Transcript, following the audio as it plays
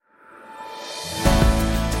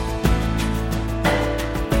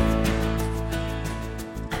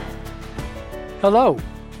Hello,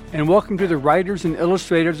 and welcome to the Writers and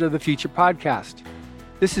Illustrators of the Future podcast.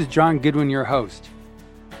 This is John Goodwin, your host.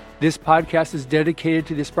 This podcast is dedicated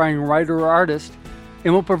to the aspiring writer or artist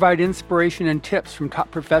and will provide inspiration and tips from top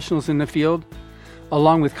professionals in the field,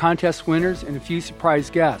 along with contest winners and a few surprise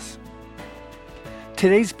guests.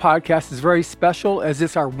 Today's podcast is very special as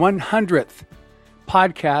it's our 100th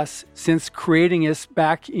podcast since creating us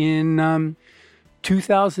back in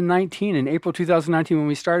 2019, in April 2019 when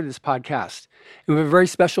we started this podcast. And we have a very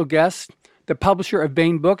special guest, the publisher of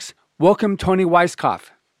Baen Books. Welcome, Toni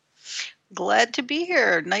Weisskopf. Glad to be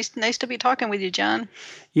here. Nice to be talking with you, John.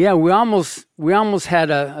 Yeah, we almost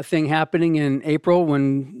had a thing happening in April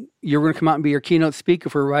when you were going to come out and be our keynote speaker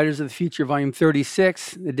for Writers of the Future, Volume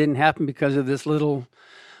 36. It didn't happen because of this little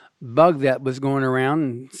bug that was going around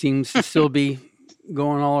and seems to still be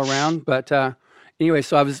going all around. But anyway,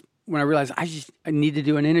 so when I realized I need to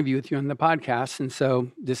do an interview with you on the podcast, and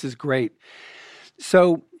so this is great.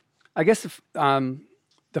 So I guess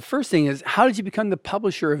the first thing is, how did you become the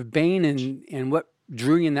publisher of Baen, and what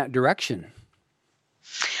drew you in that direction?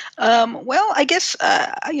 Well, I guess,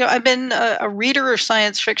 I've been a reader of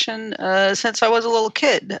science fiction since I was a little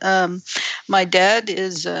kid. My dad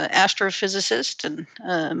is an astrophysicist,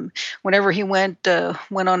 and whenever he went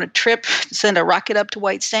on a trip, send a rocket up to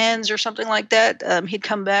White Sands or something like that, he'd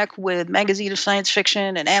come back with magazine of science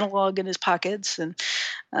fiction and analog in his pockets, and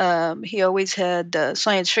he always had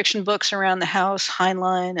science fiction books around the house.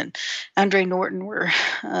 Heinlein and Andre Norton were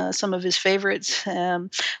some of his favorites.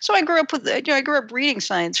 So I grew up reading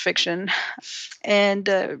science fiction, and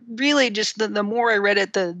really just the more I read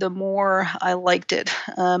it, the more I liked it,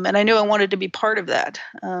 and I knew I wanted to be part of that.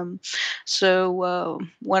 So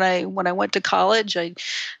when I went to college, I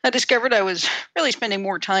discovered I was really spending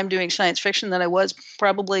more time doing science fiction than I was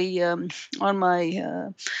probably on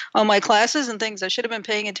my classes and things I should have been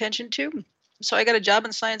paying attention to. So I got a job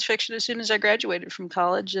in science fiction as soon as I graduated from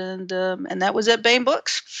college, and that was at Baen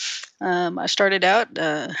Books. I started out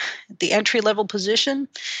at the entry-level position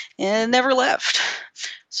and never left.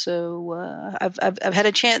 So I've had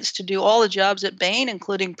a chance to do all the jobs at Baen,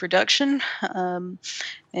 including production,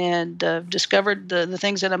 and discovered the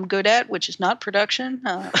things that I'm good at, which is not production.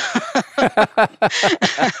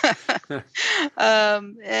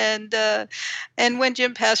 And when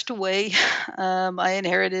Jim passed away, I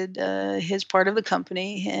inherited his part of the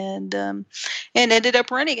company and ended up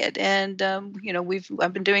running it. And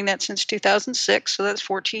I've been doing that since 2006, so that's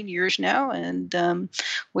 14 years now. And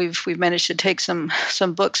we've managed to take some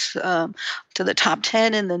books to the top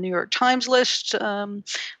 10 in the New York Times list.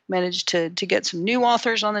 Managed to get some new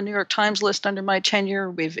authors on the New York Times list under my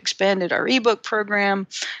tenure. We've expanded our ebook program.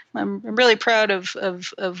 I'm really proud of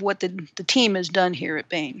what the team has done here at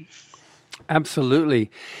Baen.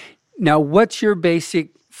 Absolutely. Now, what's your basic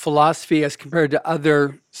philosophy as compared to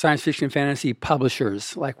other science fiction and fantasy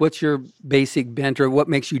publishers? Like, what's your basic bent, or what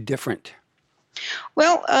makes you different?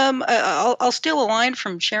 Well, I'll steal a line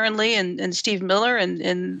from Sharon Lee and Steve Miller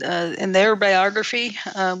in their biography.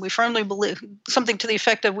 We firmly believe something to the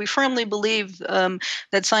effect of, we firmly believe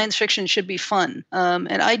that science fiction should be fun,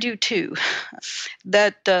 and I do too.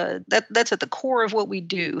 That's at the core of what we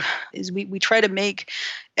do. Is we try to make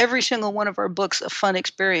every single one of our books a fun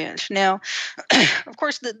experience. Now, of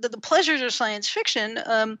course, the pleasures of science fiction,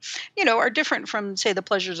 are different from, say, the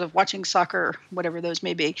pleasures of watching soccer, whatever those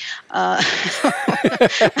may be,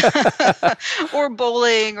 or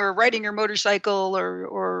bowling, or riding your motorcycle,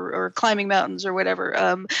 or climbing mountains, or whatever.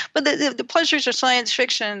 But the pleasures of science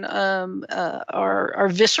fiction are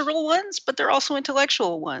visceral ones, but they're also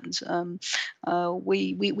intellectual ones.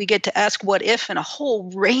 We get to ask what if in a whole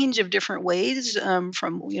range of different ways,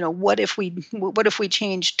 from what if we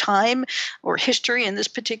change time or history in this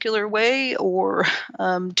particular way, or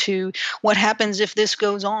to what happens if this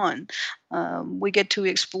goes on. We get to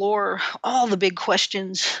explore all the big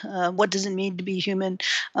questions. What does it mean to be human?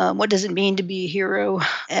 What does it mean to be a hero?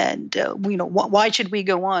 And why should we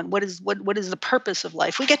go on? What is the purpose of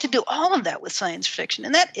life? We get to do all of that with science fiction,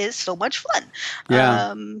 and that is so much fun.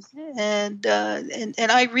 Yeah. And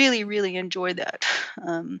I really, really enjoy that.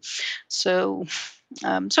 So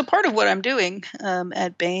part of what I'm doing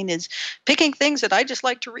at Baen is picking things that I just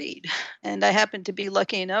like to read. And I happen to be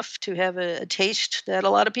lucky enough to have a taste that a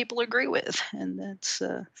lot of people agree with. And that's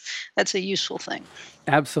a useful thing.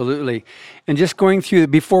 Absolutely. And just going through,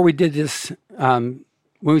 before we did this, when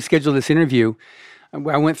we scheduled this interview, I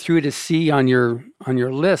went through to see on your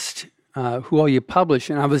list who all you publish.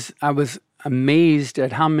 And I was amazed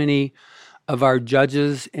at how many of our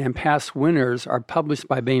judges and past winners are published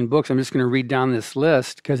by Baen Books. I'm just going to read down this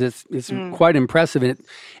list because it's quite impressive, and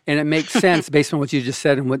it makes sense based on what you just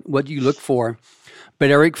said and what you look for. But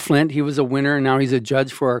Eric Flint, he was a winner, and now he's a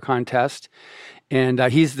judge for our contest. And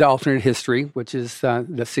he's the alternate history, which is the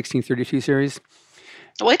 1632 series.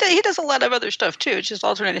 Well, he does a lot of other stuff too. It's just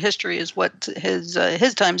alternate history is what his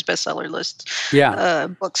Times bestseller list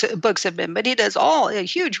books have been. But he does a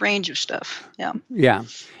huge range of stuff. Yeah. Yeah.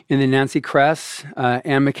 And then Nancy Kress,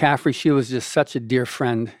 Anne McCaffrey, she was just such a dear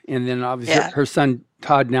friend. And then obviously her son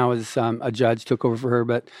Todd now is a judge, took over for her.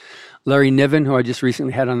 But Larry Niven, who I just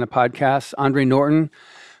recently had on the podcast, Andre Norton,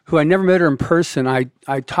 who I never met her in person.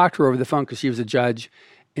 I talked to her over the phone because she was a judge.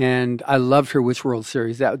 And I loved her Witch World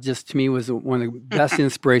series. That just, to me, was one of the best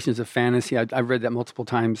inspirations of fantasy. I've read that multiple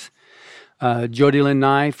times. Jody Lynn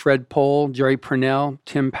Nye, Fred Pohl, Jerry Purnell,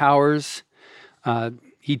 Tim Powers.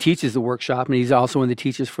 He teaches the workshop, and he's also one of the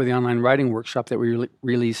teachers for the online writing workshop that we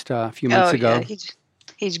released a few months ago. Yeah,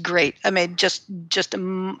 he's great. I mean, just a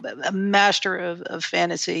master of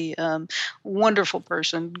fantasy, wonderful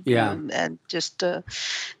person. And just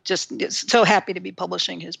so happy to be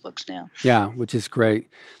publishing his books now. Yeah, which is great.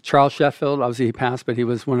 Charles Sheffield, obviously he passed, but he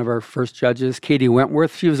was one of our first judges. Katie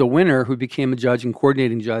Wentworth, she was a winner who became a judge and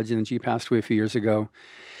coordinating judge, and then she passed away a few years ago.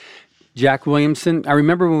 Jack Williamson, I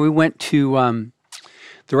remember when we went to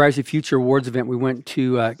the Rise of Future Awards event, we went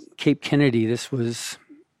to Cape Kennedy. This was,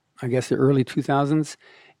 I guess, the early 2000s,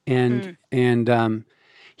 and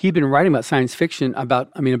he'd been writing about science fiction,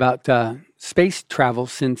 about space travel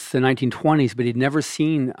since the 1920s, but he'd never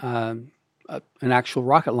seen an actual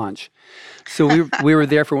rocket launch. So we were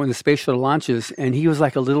there for one of the space shuttle launches, and he was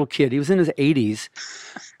like a little kid. He was in his 80s,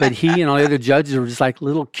 but he and all the other judges were just like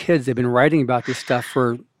little kids. They've been writing about this stuff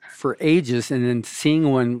for ages, and then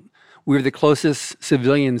seeing one. We were the closest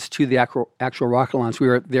civilians to the actual rocket launch. We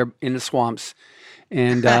were there in the swamps,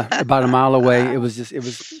 and about a mile away.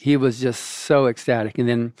 He was just so ecstatic.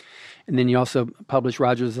 And then you also published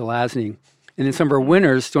Roger Zelazny, and then some of our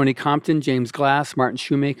winners: Stoney Compton, James Glass, Martin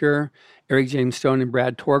Shoemaker, Eric James Stone, and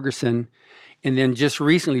Brad Torgerson. And then just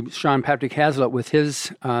recently, Sean Patrick Hazlitt with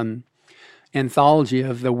his anthology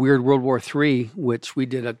of the Weird World War III, which we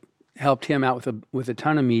helped him out with a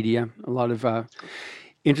ton of media, a lot of.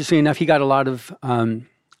 Interesting enough, he got a lot of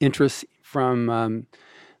interest from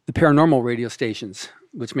the paranormal radio stations,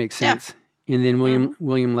 which makes sense. Yeah. And then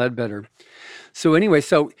William Ledbetter. So anyway,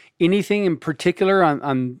 anything in particular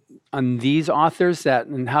on these authors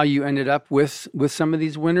and how you ended up with some of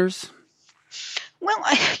these winners? Well,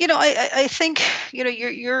 I think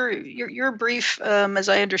your brief, as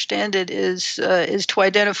I understand it, is to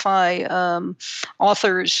identify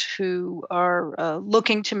authors who are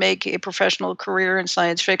looking to make a professional career in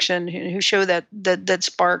science fiction, who show that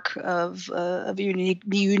spark of a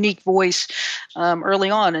unique voice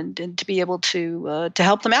early on, and to be able to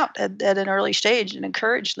help them out at an early stage and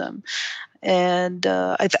encourage them. And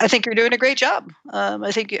I think you're doing a great job.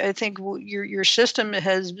 I think your system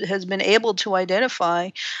has been able to identify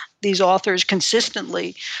these authors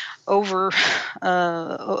consistently over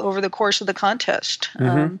the course of the contest.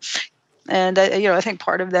 Mm-hmm. And I think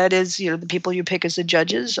part of that is the people you pick as the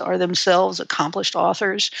judges are themselves accomplished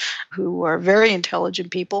authors who are very intelligent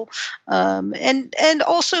people, and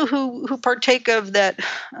also who partake of that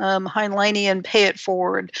Heinleinian pay it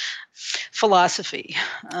forward philosophy.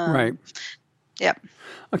 Right. Yeah.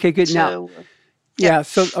 Okay. Good. Now. Yeah.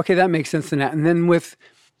 So that makes sense in that. And then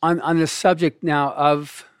on the subject now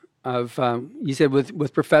of you said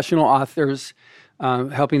with professional authors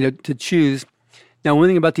helping to choose. Now, one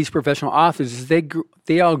thing about these professional authors is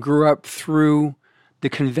they all grew up through the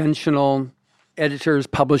conventional editors,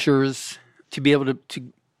 publishers, to be able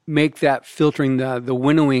to make that filtering, the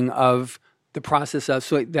winnowing of the process of,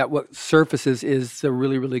 so that what surfaces is the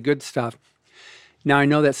really, really good stuff. Now, I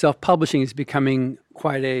know that self-publishing is becoming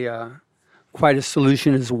quite a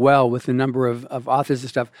solution as well with the number of authors and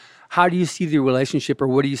stuff. How do you see the relationship, or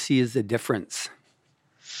what do you see as the difference?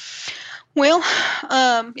 Well,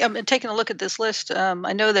 I'm taking a look at this list.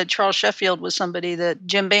 I know that Charles Sheffield was somebody that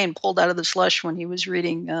Jim Baen pulled out of the slush when he was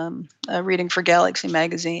reading for Galaxy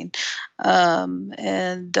magazine,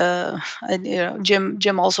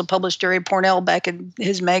 Jim also published Jerry Pournell back in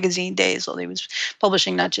his magazine days. So he was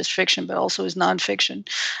publishing not just fiction but also his nonfiction.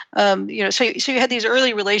 So you had these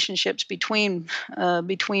early relationships between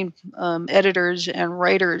editors and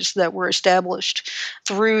writers that were established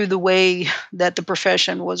through the way that the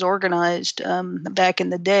profession was organized back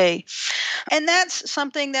in the day, and that's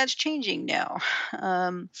something that's changing now.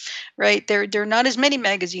 Right, there are not as many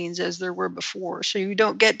magazines as there were before, so you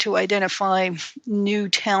don't get to identify identify new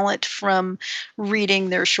talent from reading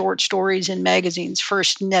their short stories in magazines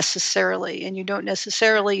first necessarily, and you don't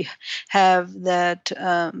necessarily have that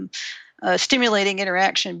stimulating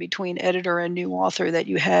interaction between editor and new author that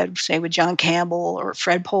you had, say, with John Campbell or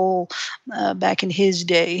Fred Pohl back in his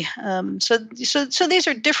day. So these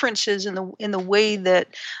are differences in the way that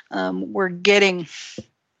we're getting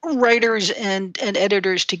writers and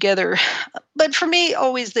editors together. But for me,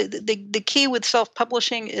 always the key with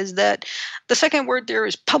self-publishing is that the second word there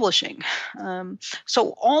is publishing.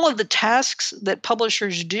 So all of the tasks that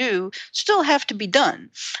publishers do still have to be done.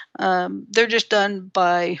 They're just done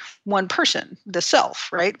by one person, the self,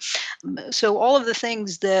 right? So all of the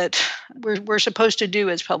things that we're supposed to do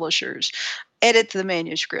as publishers, edit the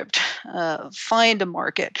manuscript, find a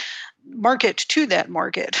market to that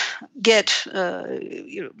market, get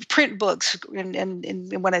print books,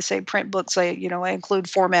 and when I say print books, I include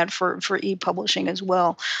format for e-publishing as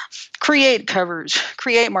well. Create covers,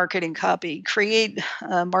 create marketing copy, create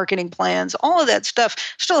marketing plans. All of that stuff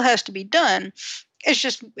still has to be done. It's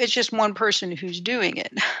just one person who's doing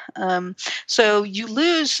it. So you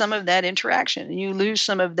lose some of that interaction, and you lose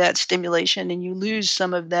some of that stimulation, and you lose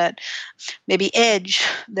some of that maybe edge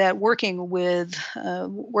that working with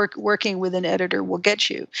an editor will get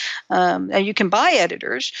you. And you can buy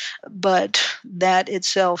editors, but that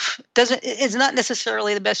itself is not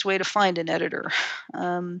necessarily the best way to find an editor.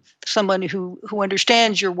 Someone who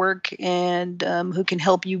understands your work and who can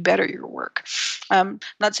help you better your work. I'm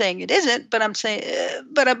not saying it isn't, but I'm saying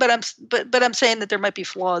I'm saying that there might be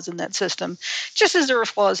flaws in that system, just as there are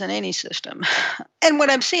flaws in any system. And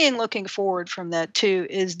what I'm seeing looking forward from that too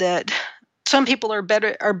is that some people are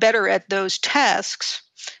better at those tasks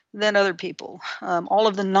than other people. All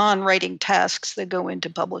of the non-writing tasks that go into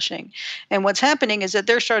publishing. And what's happening is that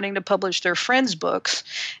they're starting to publish their friends' books,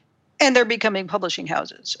 and they're becoming publishing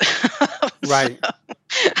houses. Right.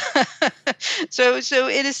 So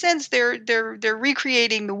in a sense, they're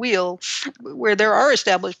recreating the wheel, where there are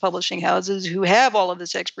established publishing houses who have all of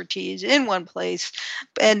this expertise in one place,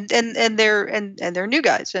 and they're new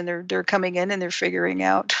guys, and they're coming in and they're figuring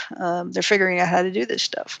out how to do this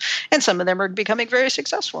stuff, and some of them are becoming very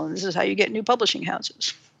successful, and this is how you get new publishing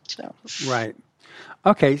houses. So right.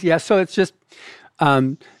 Okay. Yeah. So it's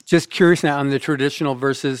just curious now on the traditional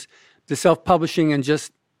versus the self-publishing, and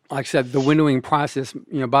just like I said, the winnowing process.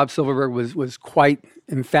 Bob Silverberg was quite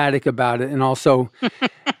emphatic about it, and also,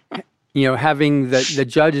 having the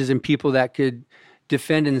judges and people that could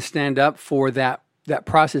defend and stand up for that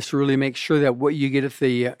process to really make sure that what you get at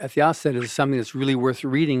the outset is something that's really worth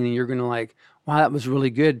reading, and you're going to like, wow, that was really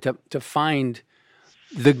good to find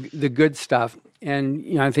the good stuff.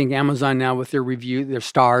 And I think Amazon now with their review, their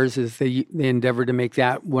stars, is they endeavor to make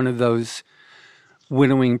that one of those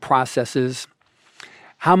winnowing processes.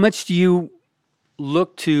 How much do you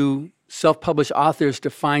look to self-published authors to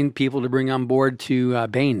find people to bring on board to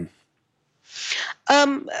Baen?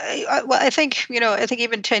 I think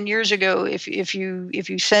even 10 years ago, if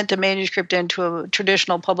you sent a manuscript into a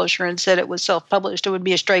traditional publisher and said it was self-published, it would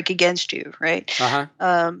be a strike against you, right?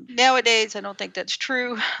 Uh-huh. Nowadays, I don't think that's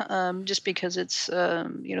true, just because it's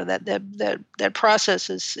that process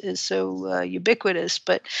is so ubiquitous.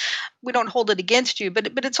 But we don't hold it against you.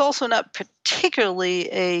 But it's also not particularly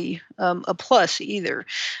a plus either.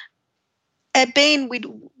 At Baen,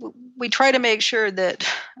 we try to make sure that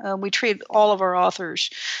we treat all of our authors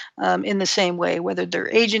in the same way, whether they're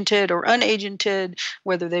agented or unagented,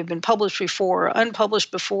 whether they've been published before or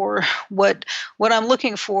unpublished before. What I'm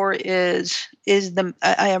looking for is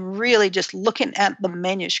I am really just looking at the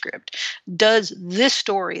manuscript. Does this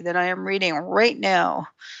story that I am reading right now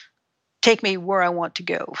take me where I want to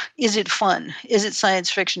go? Is it fun? Is it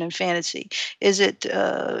science fiction and fantasy? Is it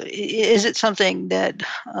something that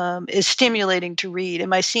is stimulating to read?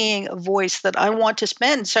 Am I seeing a voice that I want to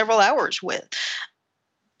spend several hours with?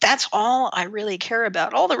 That's all I really care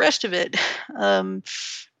about. All the rest of it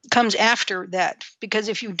comes after that, because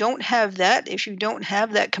if you don't have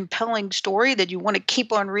that compelling story that you want to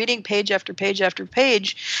keep on reading page after page after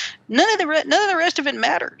page, none of the rest of it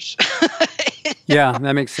matters. Yeah,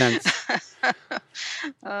 that makes sense.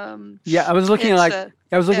 I was looking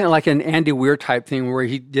at like an Andy Weir type thing, where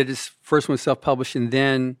he did his first one self-published, and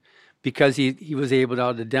then because he was able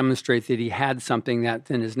to demonstrate that he had something, that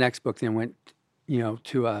then his next book then went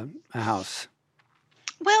to a house.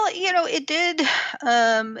 Well, it did,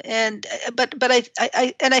 but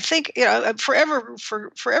I think I'm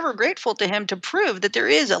forever grateful to him to prove that there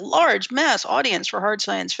is a large mass audience for hard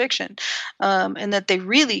science fiction, and that they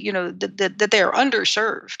really, that they are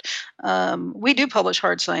underserved. We do publish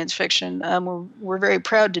hard science fiction. We're very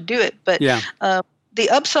proud to do it, but yeah. the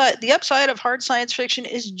upside of hard science fiction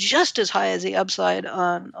is just as high as the upside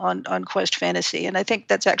on quest fantasy, and I think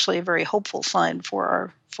that's actually a very hopeful sign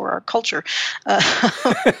for our culture. But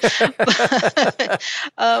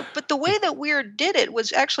the way that Weir did it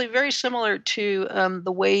was actually very similar to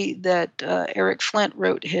the way that Eric Flint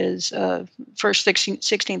wrote his first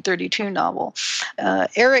 1632 novel.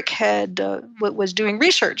 Eric was doing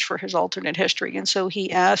research for his alternate history, and so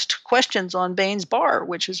he asked questions on Bane's Bar,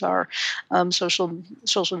 which is our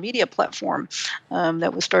social media platform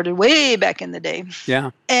that was started way back in the day. Yeah.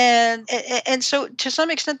 And so to some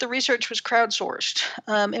extent the research was crowdsourced.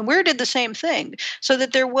 And Weir did the same thing, so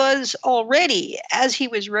that there was already, as he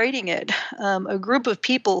was writing it, a group of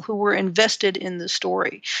people who were invested in the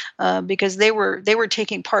story because they were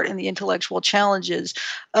taking part in the intellectual challenges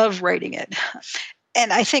of writing it.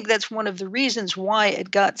 And I think that's one of the reasons why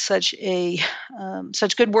it got such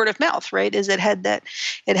good word of mouth, right? Is it had that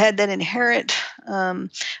inherent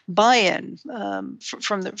buy-in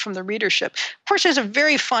from the readership. Of course, there's a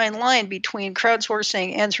very fine line between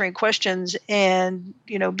crowdsourcing, answering questions, and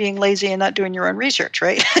being lazy and not doing your own research,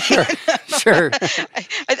 right? Sure.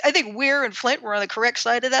 I think Weir and Flint were on the correct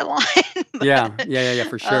side of that line. Yeah,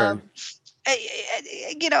 for sure.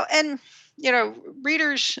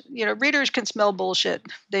 Readers can smell bullshit.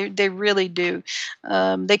 They really do.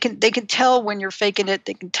 They can tell when you're faking it.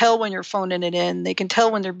 They can tell when you're phoning it in. They can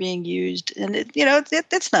tell when they're being used, and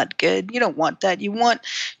it's not good. You don't want that. You want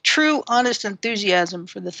true, honest enthusiasm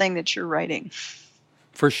for the thing that you're writing.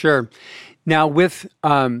 For sure. Now, with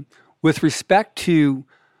respect to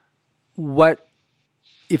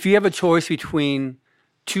if you have a choice between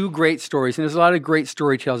two great stories, and there's a lot of great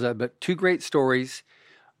story tales out, but two great stories.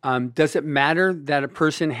 Does it matter that a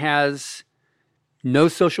person has no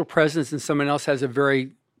social presence and someone else has a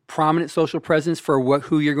very prominent social presence for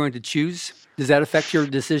who you're going to choose? Does that affect your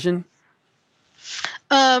decision?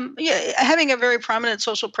 Having a very prominent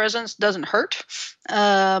social presence doesn't hurt.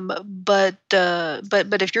 But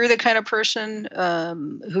if you're the kind of person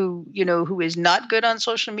who is not good on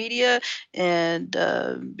social media and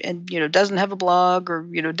doesn't have a blog or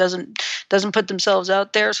doesn't put themselves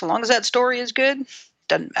out there, so long as that story is good,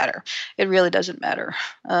 doesn't matter. It really doesn't matter.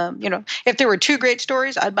 If there were two great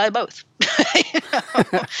stories, I'd buy both.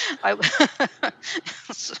 Well,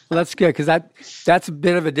 that's good, because that's a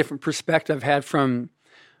bit of a different perspective I've had from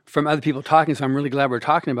other people talking. So I'm really glad we're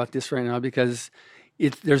talking about this right now, because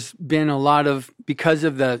there's been a lot of,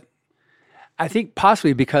 I think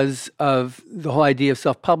possibly because of the whole idea of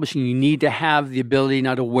self-publishing, you need to have the ability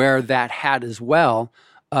now to wear that hat as well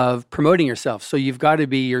of promoting yourself. So you've got to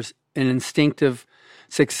be an instinctive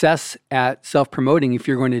success at self-promoting if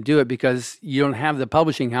you're going to do it, because you don't have the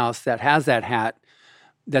publishing house that has that hat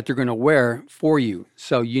that they're going to wear for you.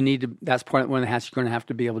 So you need to, that's one of the hats you're going to have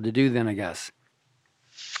to be able to do then, I guess.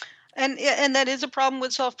 And that is a problem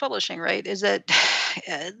with self-publishing, right? Is that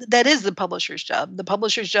is the publisher's job. The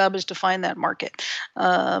publisher's job is to find that market,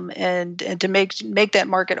 and to make that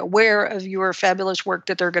market aware of your fabulous work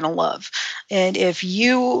that they're going to love. And if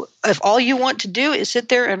all you want to do is sit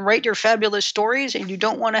there and write your fabulous stories, and you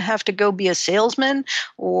don't want to have to go be a salesman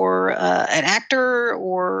or an actor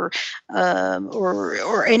or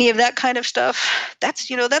any of that kind of stuff,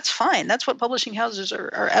 that's fine. That's what publishing houses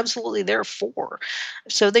are absolutely there for.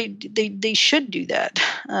 So they should do that.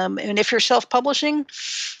 And if you're self-publishing,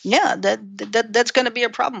 that's going to be a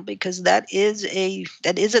problem, because that is a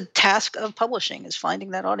task of publishing, is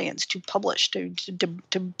finding that audience to publish, to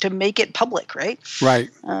make it public, right? Right.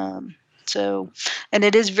 So, and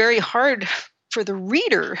it is very hard for the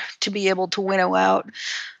reader to be able to winnow out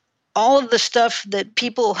all of the stuff that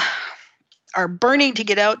people are burning to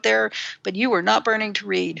get out there, but you are not burning to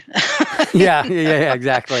read. Yeah,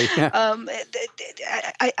 exactly. Yeah.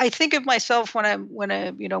 I think of myself when I'm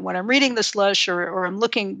reading the slush or I'm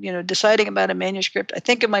looking, deciding about a manuscript. I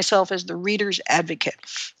think of myself as the reader's advocate,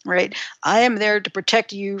 right? I am there to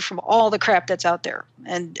protect you from all the crap that's out there,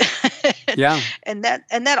 and and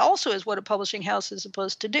that also is what a publishing house is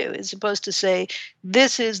supposed to do. It's supposed to say,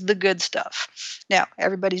 this is the good stuff. Now,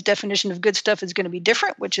 everybody's definition of good stuff is going to be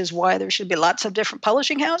different, which is why there should be lots of different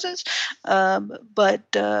publishing houses.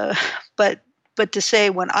 But to say,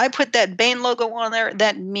 when I put that Baen logo on there,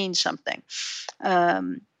 that means something.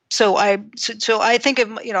 So I think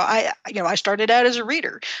of, I started out as a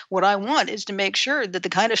reader. What I want is to make sure that the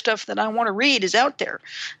kind of stuff that I want to read is out there.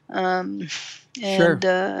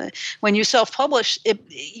 Sure. When you self-publish,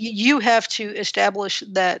 you have to establish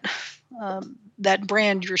that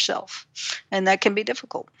brand yourself, and that can be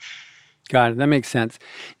difficult. Got it. That makes sense.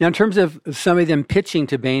 Now, in terms of some of them pitching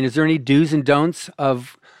to Baen, is there any do's and don'ts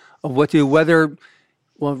of what to do, whether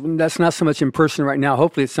Well, that's not so much in person right now.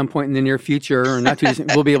 Hopefully, at some point in the near future, or not too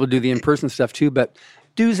distant, we'll be able to do the in-person stuff too. But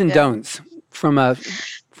do's and don'ts for an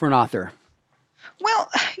author.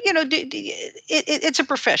 Well, it's a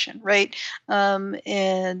profession, right?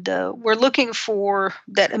 And we're looking for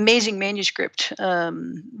that amazing manuscript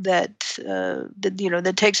that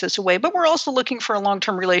takes us away. But we're also looking for a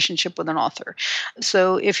long-term relationship with an author.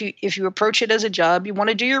 So if you approach it as a job, you want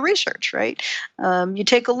to do your research, right? You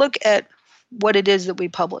take a look at what it is that we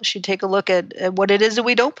publish. You take a look at what it is that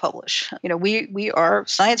we don't publish. We are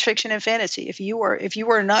science fiction and fantasy. If you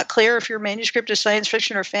are not clear if your manuscript is science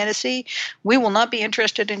fiction or fantasy, we will not be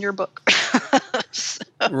interested in your book.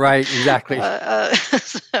 Right, exactly.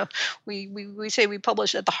 So we say we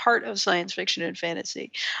publish at the heart of science fiction and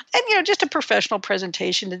fantasy, and just a professional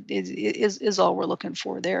presentation is all we're looking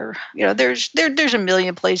for there. There's a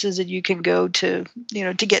million places that you can go to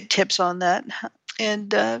get tips on that.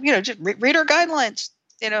 And just read our guidelines.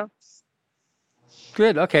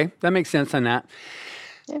 Good. Okay, that makes sense on that.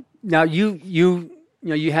 Yeah. Now you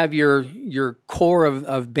have your core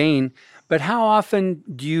of Baen, but how often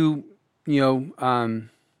do you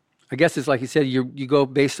I guess it's like you said, you go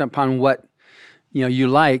based upon what you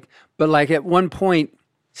like, but like at one point,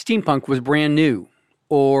 steampunk was brand new,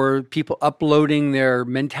 or people uploading their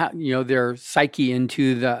their psyche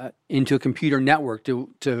into a computer network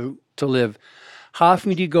to live. How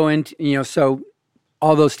often do you go into, so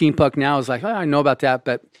although steampunk now is like, oh, I know about that,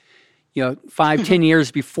 but, 5-10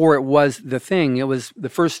 years before it was the thing, it was the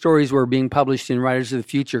first stories were being published in Writers of the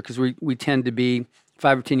Future, because we tend to be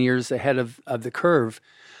 5 or 10 years ahead of the curve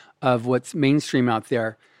of what's mainstream out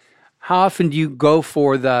there. How often do you go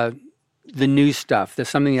for the new stuff? There's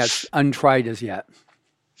something that's untried as yet.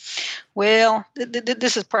 Well,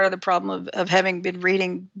 this is part of the problem of having been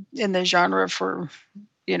reading in the genre for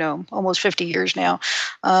almost 50 years now.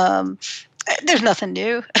 There's nothing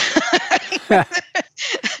new.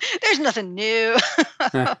 There's nothing new.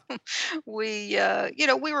 We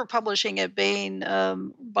were publishing at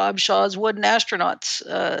Baen Bob Shaw's Wooden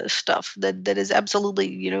Astronauts stuff that is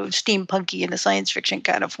absolutely steampunky in a science fiction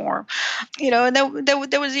kind of form. And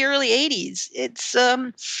that was the early 80s. It's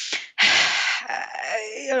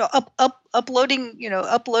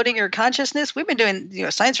uploading your consciousness. We've been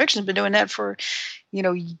doing science fiction's been doing that for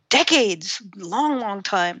decades, long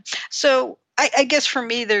time. So I guess for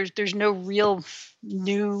me there's no real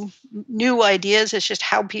new ideas. It's just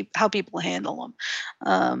how people handle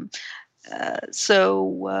them.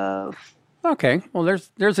 Okay, well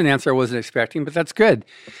there's an answer I wasn't expecting, but that's good.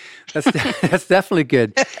 That's definitely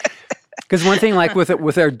good. Because one thing, like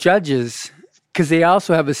with our judges, because they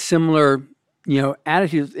also have a similar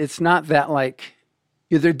attitude. It's not that like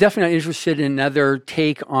they're definitely not interested in another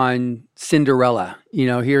take on Cinderella.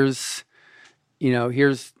 Here's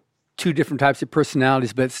two different types of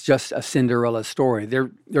personalities, but it's just a Cinderella story.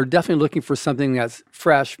 They're definitely looking for something that's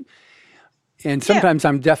fresh. And sometimes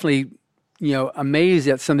I'm definitely amazed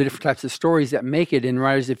at some of the different types of stories that make it in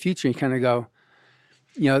Writers of the Future. You kind of go,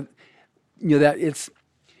 that it's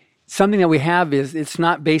something that we have is it's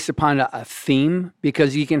not based upon a theme,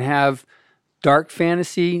 because you can have dark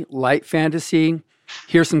fantasy, light fantasy.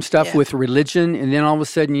 Here's some stuff with religion, and then all of a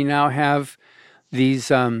sudden you now have these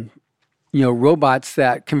robots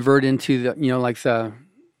that convert into the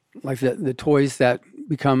the toys that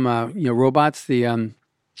become robots. And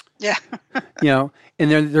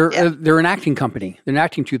they're an acting company, they're an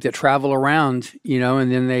acting troupe that travel around,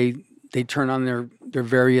 and then they turn on their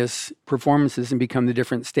various performances and become the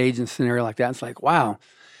different stage and scenario like that. It's like, wow,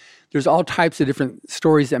 there's all types of different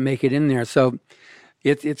stories that make it in there. So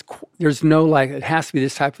it's there's no it has to be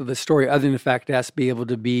this type of a story, other than the fact it has to be able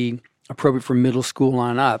to be appropriate for middle school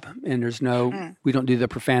on up. And there's no, we don't do the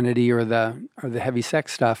profanity or the heavy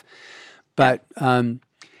sex stuff. But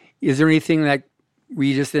is there anything that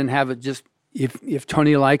we just didn't have it? Just if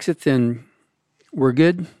Tony likes it, then we're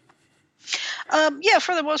good.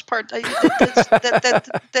 For the most part,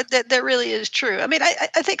 that really is true. I mean,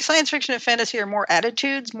 I think science fiction and fantasy are more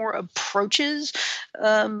attitudes, more approaches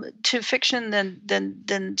to fiction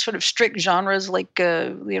than sort of strict genres like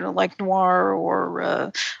like noir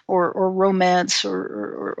or romance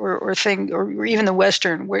or thing or even the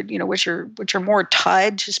Western, where which are more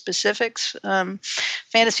tied to specifics.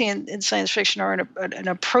 Fantasy and science fiction are an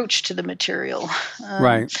approach to the material,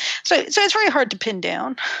 right? So it's very hard to pin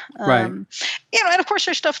down, right? And of course,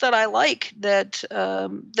 there's stuff that I like that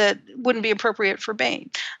wouldn't be appropriate for Baen.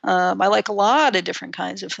 I like a lot of different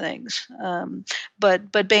kinds of things,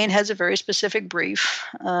 but Baen has a very specific brief,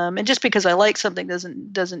 and just because I like something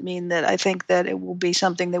doesn't mean that I think that it will be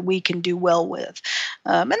something that we can do well with.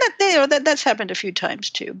 and that's happened a few times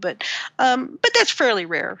too. But that's fairly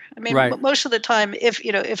rare. I mean, Right. most of the time, if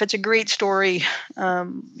it's a great story,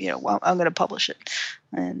 well, I'm going to publish it,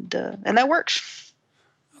 and that works.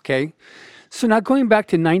 Okay. So now going back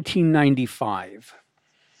to 1995,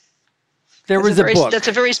 there was a book. That's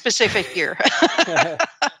a very specific year.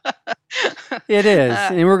 It is.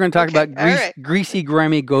 And we're going to talk about right. Greasy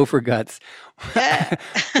Grimy Gopher Guts. Yeah.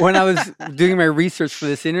 When I was doing my research for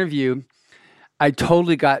this interview, I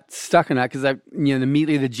totally got stuck on that because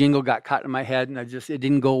immediately the jingle got caught in my head and it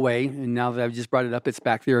didn't go away. And now that I've just brought it up, it's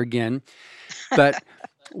back there again. But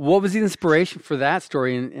what was the inspiration for that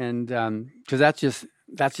story? And because that's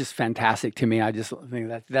just fantastic to me. I just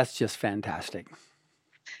think that's just fantastic.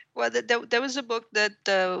 Well, that was a book that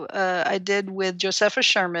I did with Josepha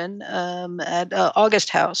Sherman at August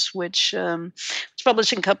House, which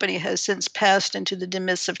publishing company has since passed into the dim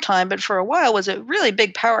mists of time, but for a while was a really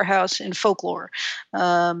big powerhouse in folklore.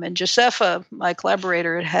 And Josepha, my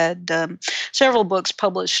collaborator, had several books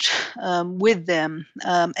published with them.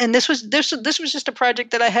 And this was just a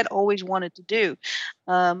project that I had always wanted to do.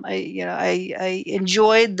 I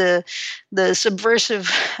enjoyed the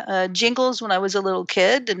subversive jingles when I was a little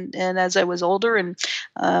kid, and as I was older, and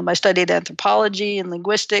I studied anthropology and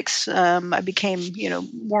linguistics, I became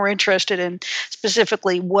more interested in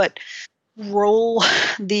specifically what role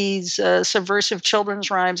these subversive children's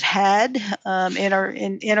rhymes had in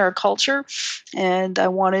our culture, and I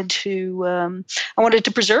wanted to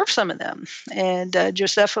preserve some of them. And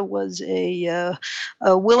Josepha was a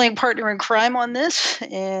willing partner in crime on this,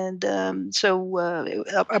 and so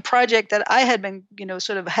a project that I had been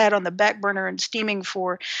sort of had on the back burner and steaming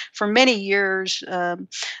for many years.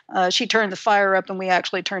 She turned the fire up, and we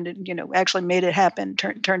actually actually made it happen.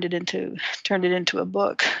 Turned it into a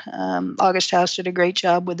book. August House did a great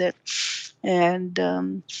job with it, and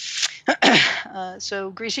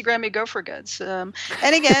so Greasy Grimy Gopher Guts, and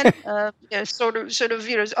again, sort of,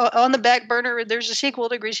 on the back burner. There's a sequel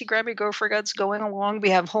to Greasy Grimy Gopher Guts going along.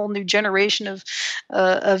 We have a whole new generation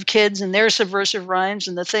of kids and their subversive rhymes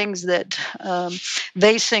and the things that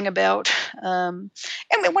they sing about. And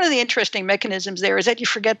one of the interesting mechanisms there is that you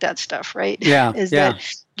forget that stuff, right? Yeah. That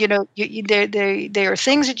they are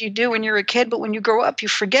things that you do when you're a kid, but when you grow up, you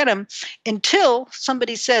forget them until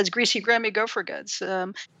somebody says Greasy Grimy Gopher Guts.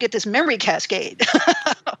 Get this memory cascade.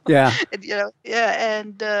 Yeah.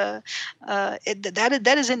 And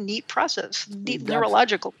that is a neat process, neat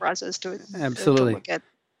neurological process to absolutely to look at.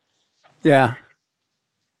 Yeah.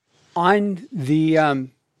 On the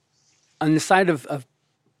side of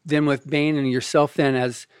them with Baen and yourself,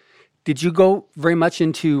 then did you go very much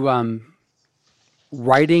into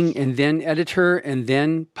writing and then editor and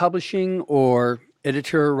then publishing, or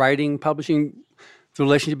editor, writing, publishing, the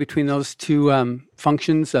relationship between those two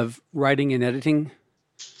functions of writing and editing?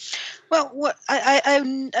 Well,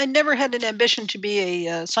 I never had an ambition to be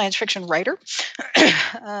a science fiction writer.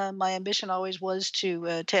 My ambition always was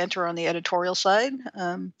to enter on the editorial side.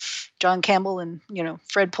 John Campbell and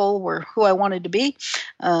Fred Pohl were who I wanted to be.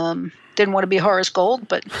 Didn't want to be Horace Gold,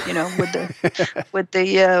 but with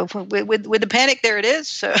the panic, there it is.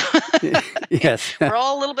 So yes, we're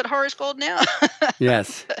all a little bit Horace Gold now.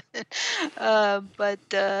 Yes, but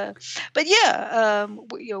yeah,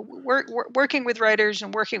 working with writers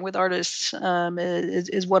and working with artists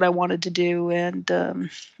is what I wanted to do, and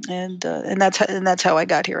that's how I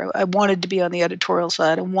got here. I wanted to be on the editorial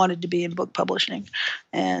side. I wanted to be in book publishing,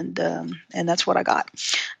 and that's what I got.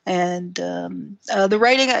 And the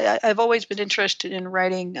writing, I've always been interested in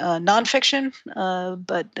writing nonfiction,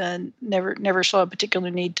 but never saw a particular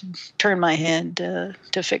need to turn my hand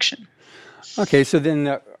to fiction. Okay, so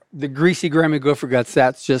then the Greasy Grimy Gopher Guts,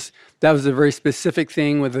 that was a very specific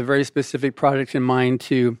thing with a very specific product in mind,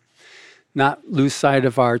 to not lose sight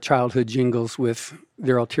of our childhood jingles with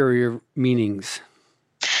their ulterior meanings.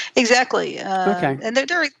 Exactly. Okay. And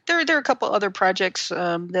there are a couple other projects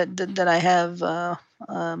that I have.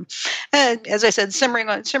 And as I said, simmering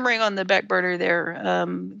on the back burner there,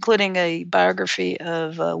 including a biography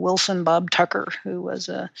of Wilson Bob Tucker, who was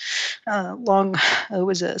a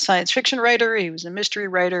science fiction writer. He was a mystery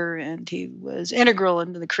writer, and he was integral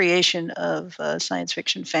into the creation of science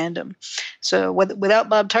fiction fandom. So without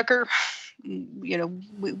Bob Tucker, we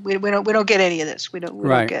don't get any of this. We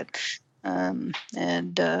don't get.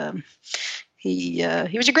 He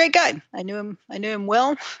was a great guy. I knew him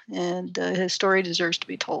well, and his story deserves to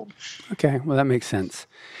be told. Okay, well, that makes sense.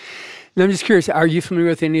 Now, I'm just curious, are you familiar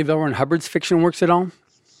with any of L. Ron Hubbard's fiction works at all?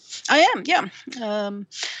 I am, yeah.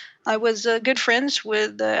 I was good friends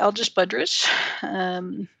with Algis Budrys,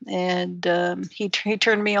 and he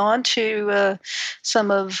turned me on to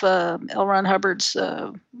some of L. Ron Hubbard's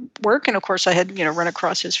work, and of course I had run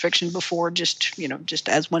across his fiction before, just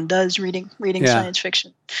as one does reading science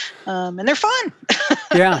fiction, and they're fun.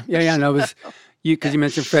 Yeah. No, it was because you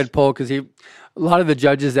mentioned Fred Pohl, because a lot of the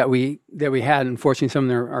judges that we had, unfortunately, some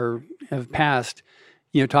of them have passed.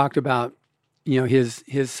 Talked about his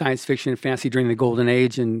science fiction and fantasy during the golden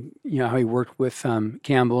age, and how he worked with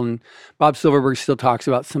Campbell. And Bob Silverberg still talks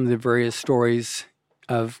about some of the various stories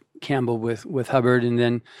of Campbell with Hubbard, and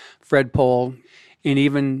then Fred Pohl, and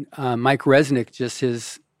even Mike Resnick, just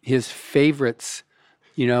his favorites,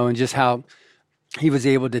 and just how he was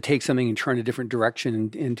able to take something and turn a different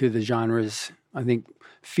direction into the genres. I think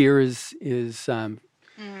Fear is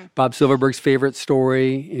Bob Silverberg's favorite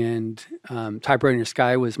story, and Typewriter in the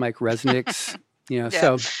Sky was Mike Resnick's. I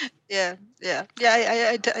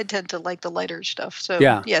tend to like the lighter stuff. So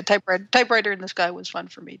Typewriter in the Sky was fun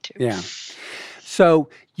for me too. Yeah. So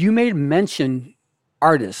you made mention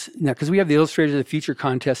artists now, because we have the Illustrators of the Future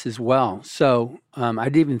contest as well. So I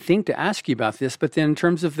didn't even think to ask you about this, but then in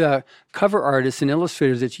terms of the cover artists and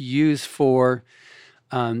illustrators that you use for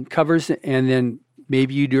covers, and then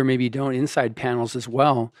maybe you do or maybe you don't inside panels as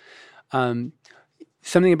well.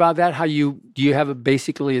 Something about that? Do you have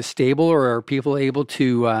basically a stable, or are people able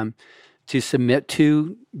to submit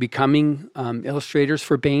to becoming illustrators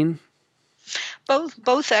for Baen?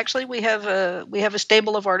 Both actually. We have a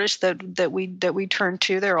stable of artists that we turn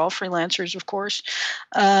to. They're all freelancers, of course,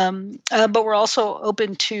 but we're also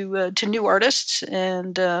open to new artists,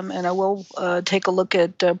 and I will take a look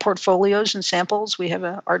at portfolios and samples. We have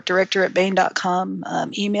an art director at Baen.com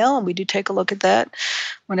email, and we do take a look at that.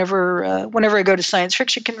 Whenever I go to science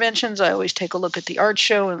fiction conventions, I always take a look at the art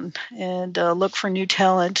show and look for new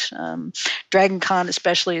talent. DragonCon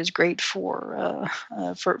especially is great for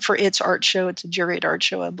its art show. It's a juried art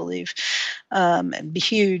show, I believe, and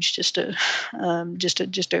huge. Just a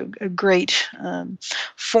great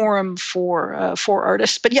forum for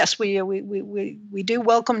artists. But yes, we do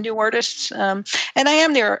welcome new artists, and I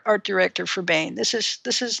am the art director for Baen. This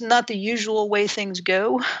is not the usual way things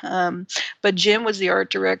go, but Jim was the art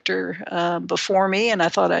director before me, and I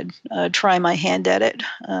thought I'd try my hand at it.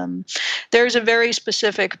 There's a very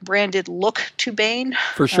specific branded look to Baen.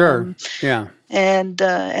 For sure, and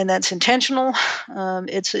that's intentional.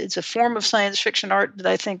 It's a form of science fiction art that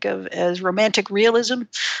I think of as romantic realism.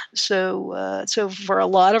 So for a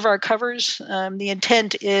lot of our covers, the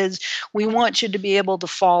intent is we want you to be able to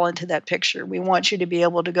fall into that picture. We want you to be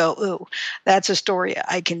able to go, "Ooh, that's a story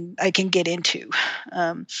I can get into."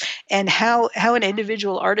 And how an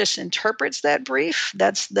individual artist interprets that brief,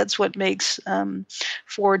 that's what makes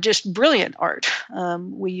for just brilliant art.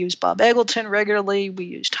 We use Bob Eggleton regularly. We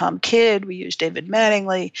use Tom Kidd. We use David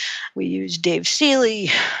Mattingly. We use Dave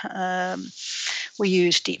Seeley. We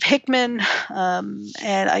use Steve Hickman. And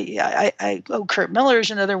Kurt Miller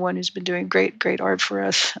is another one who's been doing great art for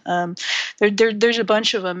us. There's a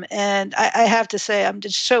bunch of them, and I have to say I'm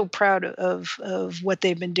just so proud of what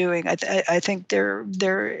they've been doing. I think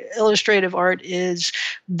their illustrative art is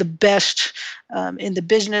the best in the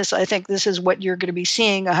business. I think this is what you're going to be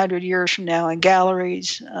seeing 100 years from now in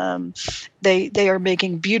galleries. They are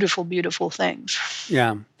making beautiful things.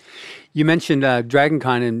 Yeah. You mentioned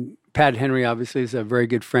DragonCon, and Pat Henry obviously is a very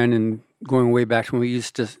good friend, and going way back when we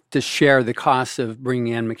used to share the costs of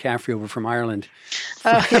bringing Anne McCaffrey over from Ireland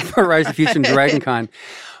for Rise of the Future and DragonCon.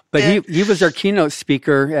 But he was our keynote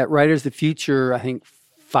speaker at Writers of the Future, I think,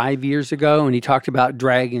 5 years ago, and he talked about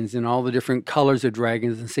dragons and all the different colors of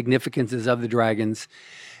dragons and significances of the dragons.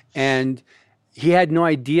 And he had no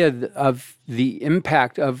idea of the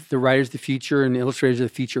impact of the Writers of the Future and the Illustrators of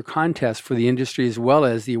the Future contest for the industry, as well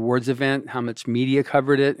as the awards event, how much media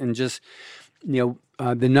covered it, and just the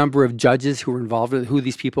number of judges who were involved with it, who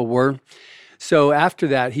these people were. So after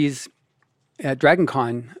that, he's at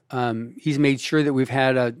DragonCon. He's made sure that we've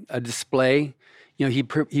had a display. He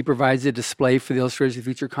provides a display for the Illustrators of the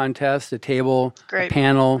Future contest, a table, a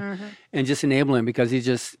panel, and just enabling, because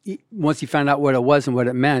once he found out what it was and what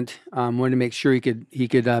it meant, wanted to make sure he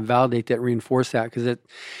could validate that, reinforce that, because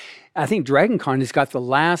I think DragonCon has got the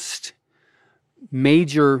last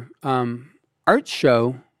major art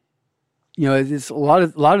show. It's a lot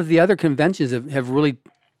of the other conventions have really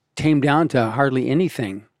tamed down to hardly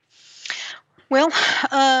anything. Well,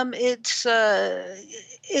 there's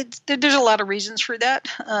a lot of reasons for that,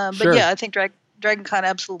 but sure. Yeah, I think DragonCon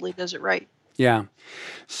absolutely does it right. Yeah.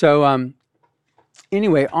 So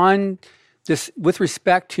anyway, on this, with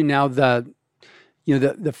respect to now the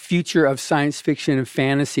future of science fiction and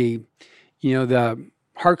fantasy, the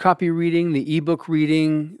hard copy reading, the ebook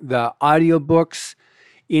reading, the audiobooks,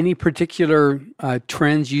 any particular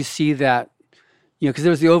trends you see that, because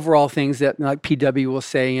there's the overall things that like PW will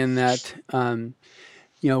say in that,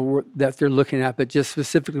 that they're looking at, but just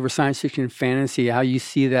specifically for science fiction and fantasy, how you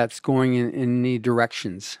see that's going in any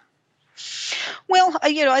directions. Well,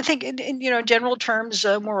 I think in general terms,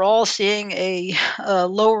 we're all seeing a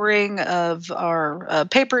lowering of our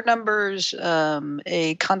paper numbers,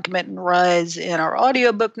 a concomitant rise in our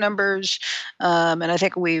audiobook numbers, and I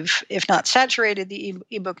think we've, if not saturated the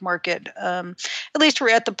ebook market, at least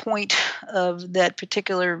we're at the point of that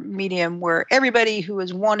particular medium where everybody who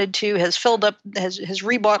has wanted to has filled up, has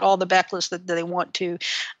rebought all the backlists that they want to.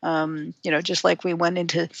 Just like we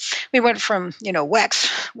went from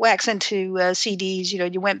wax into CDs.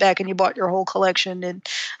 You went back and you bought your whole collection, and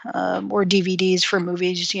or DVDs for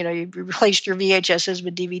movies. You replaced your VHSs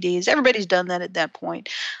with DVDs. Everybody's done that at that point,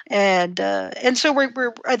 and so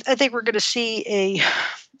I think we're going to see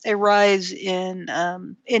a rise in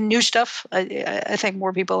new stuff. I think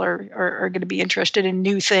more people are going to be interested in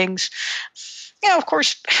new things. Of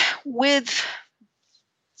course, with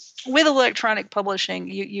electronic publishing,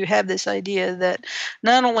 you have this idea that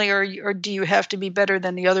not only do you have to be better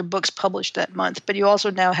than the other books published that month, but you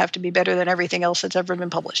also now have to be better than everything else that's ever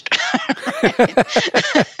been published.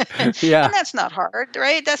 Yeah. And that's not hard,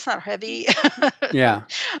 right? That's not heavy. Yeah.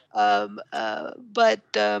 But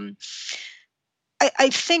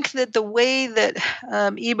I think that the way that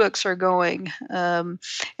ebooks are going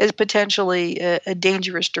is potentially a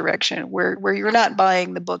dangerous direction, where you're not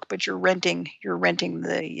buying the book, but you're renting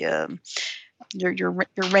the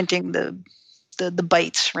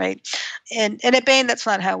bytes, right? And at Baen, that's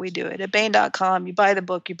not how we do it. At Baen.com, you buy the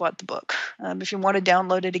book, you bought the book. If you want to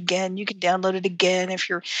download it again, you can download it again. If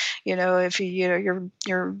your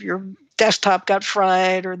desktop got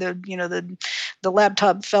fried, or the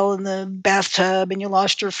laptop fell in the bathtub and you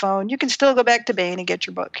lost your phone, you can still go back to Baen and get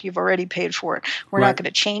your book. You've already paid for it. We're not going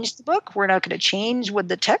to change the book. We're not going to change with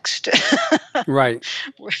the text. Right.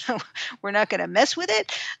 We're not going to mess with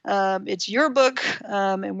it. It's your book,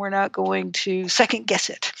 and we're not going to second guess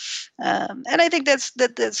it. And I think that's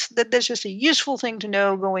just a useful thing to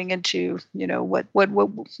know going into what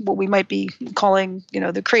we might be calling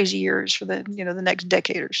the crazy years for the the next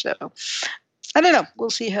decade or so. I don't know. We'll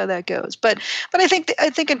see how that goes. But I think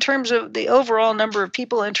in terms of the overall number of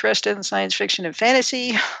people interested in science fiction and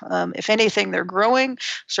fantasy, if anything, they're growing.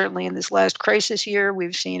 Certainly in this last crisis year,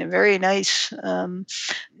 we've seen a very nice,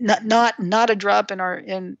 not a drop in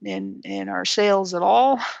our sales at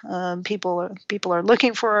all. People are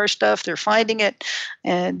looking for our stuff. They're finding it,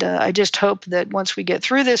 and I just hope that once we get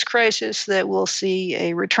through this crisis, that we'll see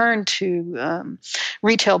a return to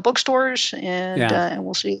retail bookstores, and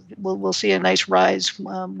we'll see a nice rise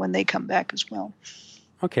when they come back as well.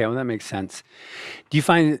 Okay, well that makes sense. Do you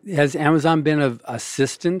find, has Amazon been of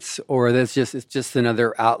assistance, or it's just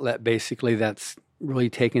another outlet basically that's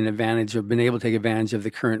really taken advantage or been able to take advantage of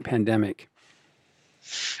the current pandemic?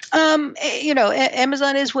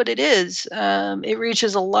 Amazon is what it is. It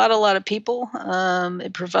reaches a lot of people.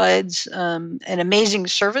 It provides an amazing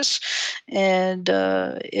service, and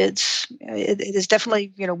it is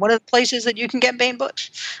definitely one of the places that you can get Baen books.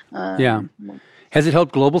 Has it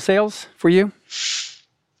helped global sales for you?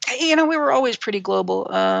 We were always pretty global.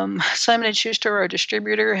 Simon & Schuster, our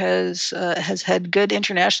distributor, has had good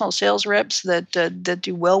international sales reps that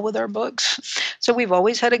do well with our books. So we've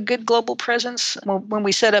always had a good global presence. When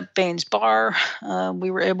we set up Baen's Bar,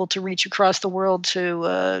 we were able to reach across the world to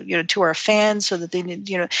our fans, so that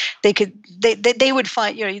they would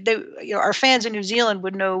find our fans in New Zealand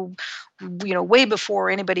would know way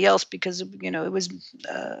before anybody else, because it was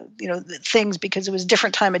things, because it was a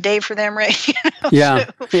different time of day for them, right?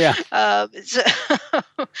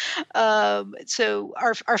 So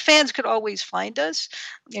our fans could always find us.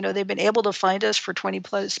 They've been able to find us for 20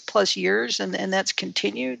 plus years, and that's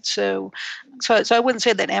continued. So I wouldn't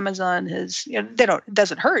say that Amazon has, it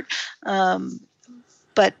doesn't hurt,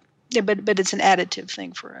 but it's an additive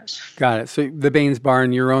thing for us. Got it. So the Baen's Bar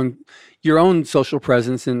and your own social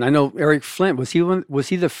presence, and I know Eric Flint, was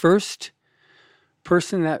he the first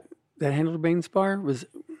person that handled Baen's Bar?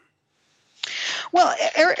 Well,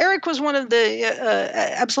 Eric was one of the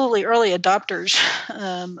absolutely early adopters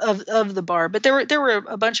of the bar, but there were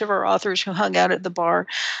a bunch of our authors who hung out at the bar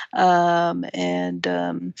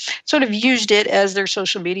and sort of used it as their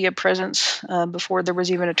social media presence before there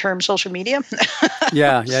was even a term social media.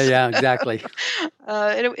 Yeah, exactly.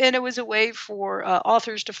 And it was a way for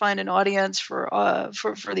authors to find an audience, for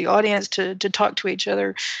the audience to talk to each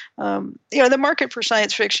other. The market for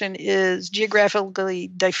science fiction is geographically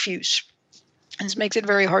diffuse. This makes it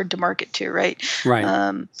very hard to market to, right?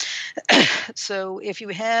 Right. So if you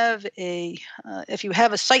have a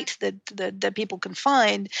site that people can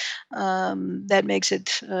find, that makes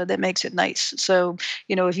it nice. So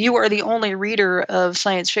if you are the only reader of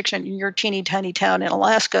science fiction in your teeny tiny town in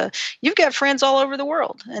Alaska, you've got friends all over the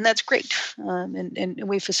world, and that's great. And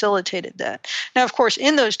we facilitated that. Now, of course,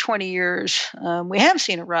 in those 20 years, we have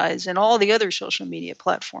seen a rise in all the other social media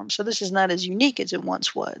platforms. So this is not as unique as it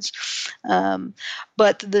once was.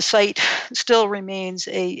 But the site still remains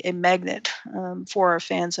a magnet for our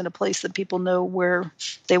fans and a place that people know where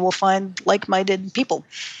they will find like-minded people.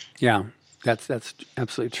 Yeah, that's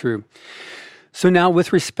absolutely true. So now,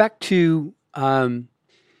 with respect to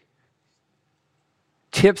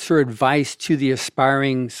tips or advice to the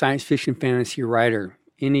aspiring science fiction fantasy writer,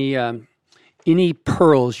 any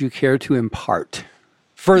pearls you care to impart?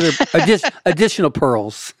 Further additional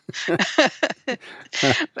pearls.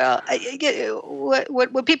 Well,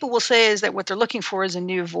 what people will say is that what they're looking for is a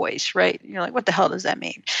new voice, right? You're like, what the hell does that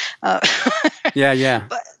mean? Yeah.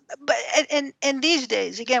 But these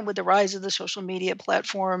days, again, with the rise of the social media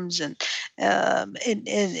platforms and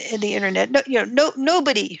the internet,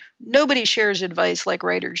 nobody shares advice like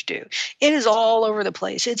writers do. It is all over the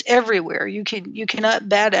place. It's everywhere. You cannot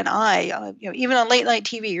bat an eye. Even on late night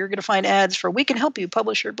TV, you're going to find ads for "We can help you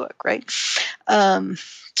publish your book," right?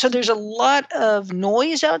 So there's a lot of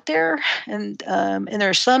noise out there, and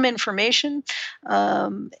there's some information,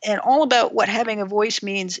 and all about what having a voice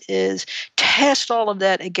means is test all of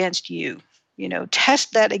that against you.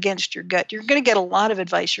 Test that against your gut. You're going to get a lot of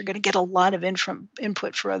advice. You're going to get a lot of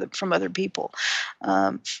input from other people.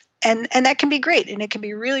 And that can be great, and it can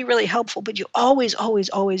be really, really helpful, but you always, always,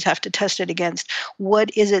 always have to test it against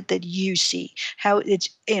what is it that you see. How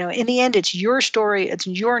it's, in the end, it's your story, it's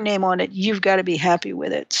your name on it, you've got to be happy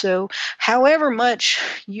with it. So however much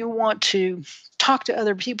you want to talk to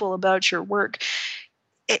other people about your work,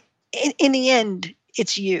 in the end,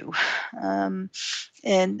 it's you. And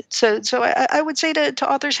so I would say to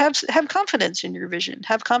authors, have confidence in your vision,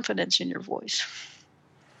 have confidence in your voice.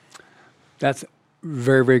 That's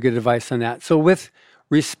very, very good advice on that. So with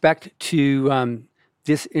respect to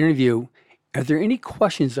this interview, are there any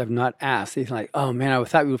questions I've not asked? It's like, oh man, I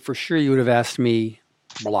thought for sure you would have asked me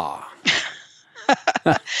blah.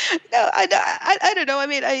 No, I don't know. I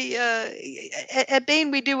mean, at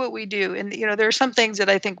Baen, we do what we do. And, there are some things that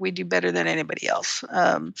I think we do better than anybody else.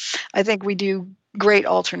 I think we do great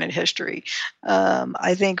alternate history.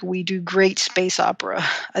 I think we do great space opera.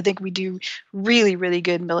 I think we do really, really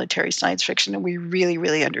good military science fiction, and we really,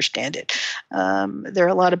 really understand it. There are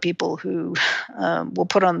a lot of people who will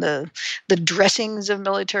put on the dressings of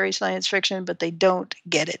military science fiction, but they don't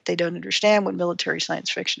get it. They don't understand what military science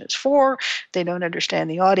fiction is for. They don't understand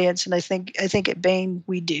the audience. And I think at Baen,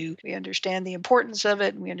 we do. We understand the importance of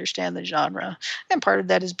it, and we understand the genre. And part of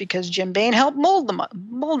that is because Jim Baen helped mold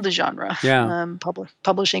the genre. Yeah.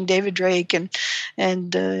 Publishing David Drake and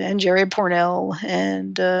Jerry Pournelle,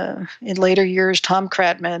 and in later years Tom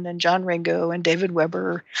Kratman and John Ringo and David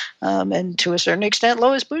Weber, and to a certain extent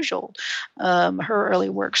Lois Bujold. Her early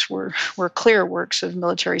works were clear works of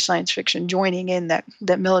military science fiction, joining in that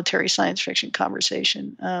military science fiction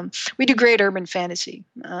conversation. We do great urban fantasy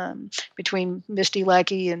between Misty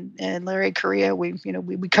Lackey and Larry Correia. We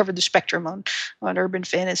covered the spectrum on urban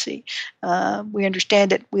fantasy. We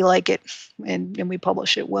understand it, we like it, and we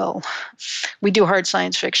publish it well. We do hard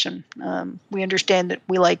science fiction. We understand it,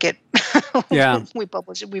 we like it. Yeah. we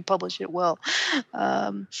publish it well.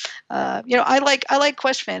 I like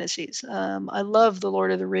quest fantasies. I love The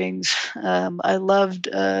Lord of the Rings. I loved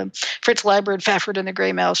Fritz Leiber, Fafhrd and the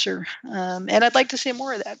Grey Mouser, and I'd like to see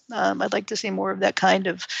more of that. I'd like to see more of that kind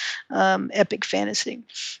of epic fantasy.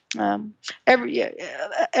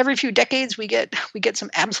 Every few decades we get some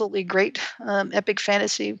absolutely great epic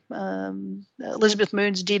fantasy. Elizabeth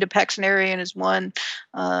Moon's Deed of Paxenarian is one.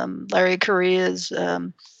 Larry Correia's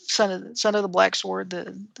Son of the Black Sword,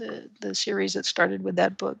 the series that started with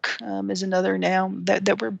that book, is another now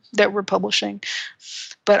that we're publishing.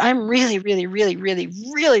 But I'm really, really, really, really,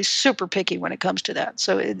 really super picky when it comes to that.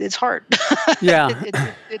 So it's hard. Yeah.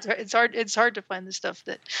 It's hard. It's hard to find the stuff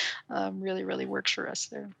that really, really works for us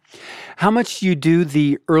there. How much do you do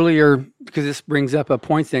the earlier, because this brings up a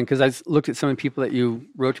point then, because I looked at some of the people that you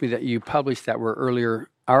wrote to me that you published that were earlier,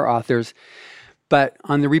 our authors, but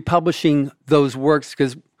on the republishing those works,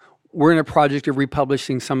 because we're in a project of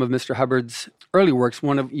republishing some of Mr. Hubbard's early works.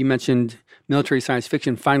 One of, you mentioned military science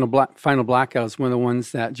fiction, Final Blackout is one of the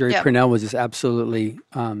ones that Jerry Pournelle was just absolutely,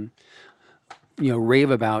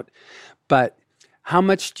 rave about. But how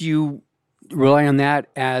much do you rely on that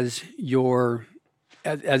as your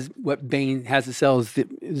as what Baen has to sell is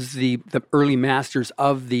the early masters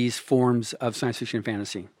of these forms of science fiction and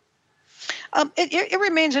fantasy. It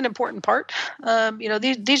remains an important part.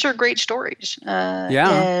 These are great stories,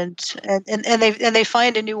 and they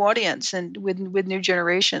find a new audience and with new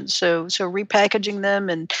generations. So repackaging them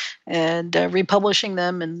and republishing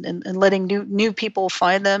them and letting new people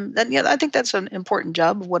find them. And I think that's an important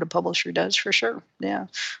job of what a publisher does for sure. Yeah.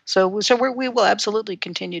 So we will absolutely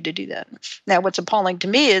continue to do that. Now, what's appalling to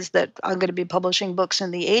me is that I'm going to be publishing books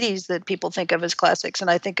in the '80s that people think of as classics,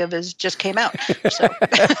 and I think of as just came out. So.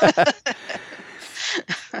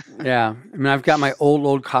 Yeah. I mean, I've got my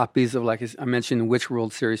old copies of, like I mentioned, the Witch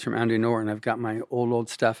World series from Andrew Norton. I've got my old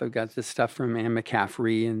stuff. I've got this stuff from Anne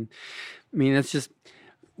McCaffrey. And I mean, it's just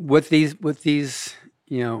what these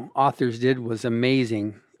authors did was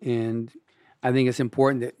amazing. And I think it's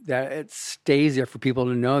important that it stays there for people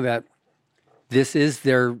to know that this is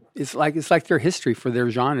it's like their history for their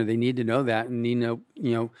genre. They need to know that and need to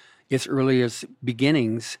know, its earliest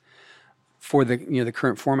beginnings for the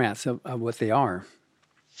current formats of what they are.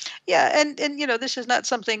 Yeah, and this is not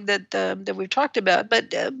something that we've talked about, but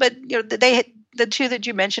the two that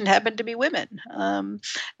you mentioned happen to be women,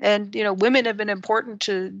 and women have been important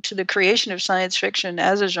to the creation of science fiction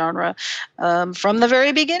as a genre from the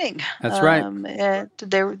very beginning. That's right. And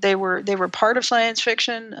they were part of science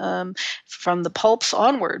fiction from the pulps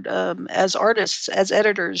onward, as artists, as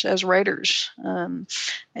editors, as writers, and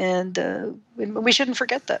we shouldn't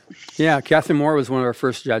forget that. Yeah, Catherine Moore was one of our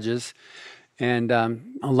first judges. And a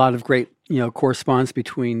lot of great, correspondence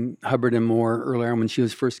between Hubbard and Moore earlier on when she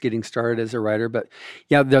was first getting started as a writer. But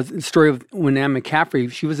yeah, the story of when Anne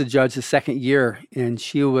McCaffrey, she was a judge the second year, and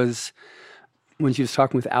when she was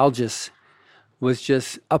talking with Algis, was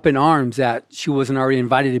just up in arms that she wasn't already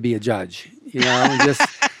invited to be a judge. Just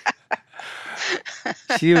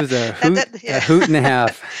she was a hoot and a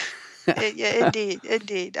half. Yeah,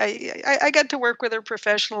 indeed. I got to work with her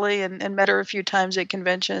professionally and met her a few times at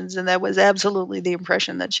conventions, and that was absolutely the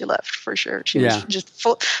impression that she left, for sure. She was just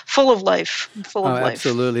full of life,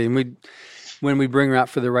 Absolutely. And when we bring her out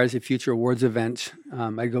for the Rise of Future Awards event,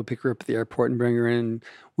 I'd go pick her up at the airport and bring her in.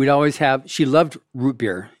 We'd always she loved root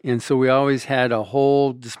beer, and so we always had a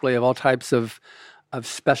whole display of all types of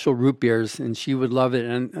special root beers, and she would love it.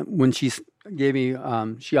 And when she gave me,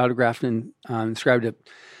 she autographed and inscribed it.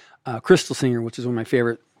 Crystal Singer, which is one of my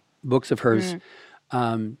favorite books of hers.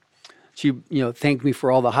 She, thanked me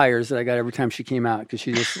for all the hires that I got every time she came out because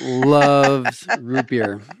she just loves root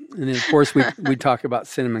beer. And then, of course, we'd talk about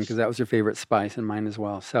cinnamon because that was her favorite spice and mine as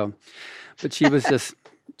well. So, but she was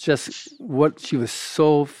she was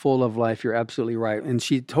so full of life. You're absolutely right. And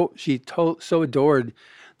she so adored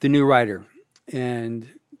the new writer and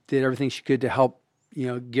did everything she could to help,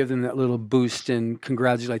 give them that little boost and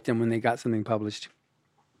congratulate them when they got something published.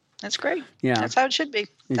 That's great. Yeah. That's how it should be.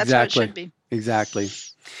 That's exactly. how it should be. Exactly.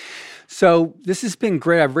 So this has been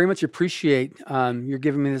great. I very much appreciate you're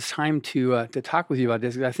giving me this time to talk with you about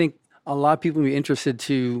this. I think a lot of people will be interested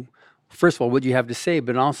to, first of all, what you have to say,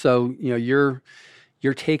 but also, your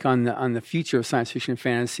take on the future of science fiction and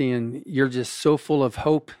fantasy. And you're just so full of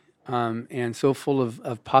hope and so full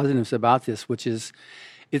of positiveness about this, which is,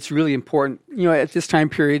 it's really important. At this time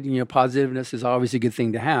period, positiveness is always a good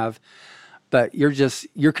thing to have. But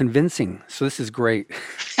you're convincing. So this is great.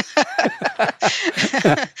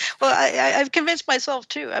 Well, I've convinced myself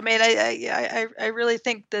too. I mean, I really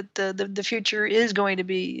think that the future is going to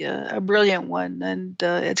be a brilliant one, and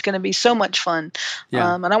it's going to be so much fun.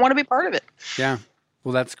 Yeah. And I want to be part of it. Yeah.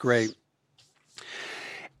 Well, that's great.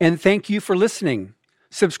 And thank you for listening.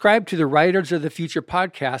 Subscribe to the Writers of the Future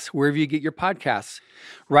podcast wherever you get your podcasts.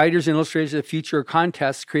 Writers and Illustrators of the Future are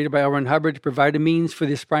contests created by L. Ron Hubbard to provide a means for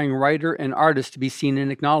the aspiring writer and artist to be seen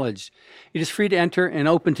and acknowledged. It is free to enter and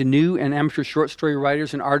open to new and amateur short story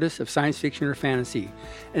writers and artists of science fiction or fantasy.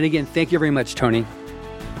 And again, thank you very much, Tony.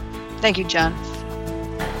 Thank you, John.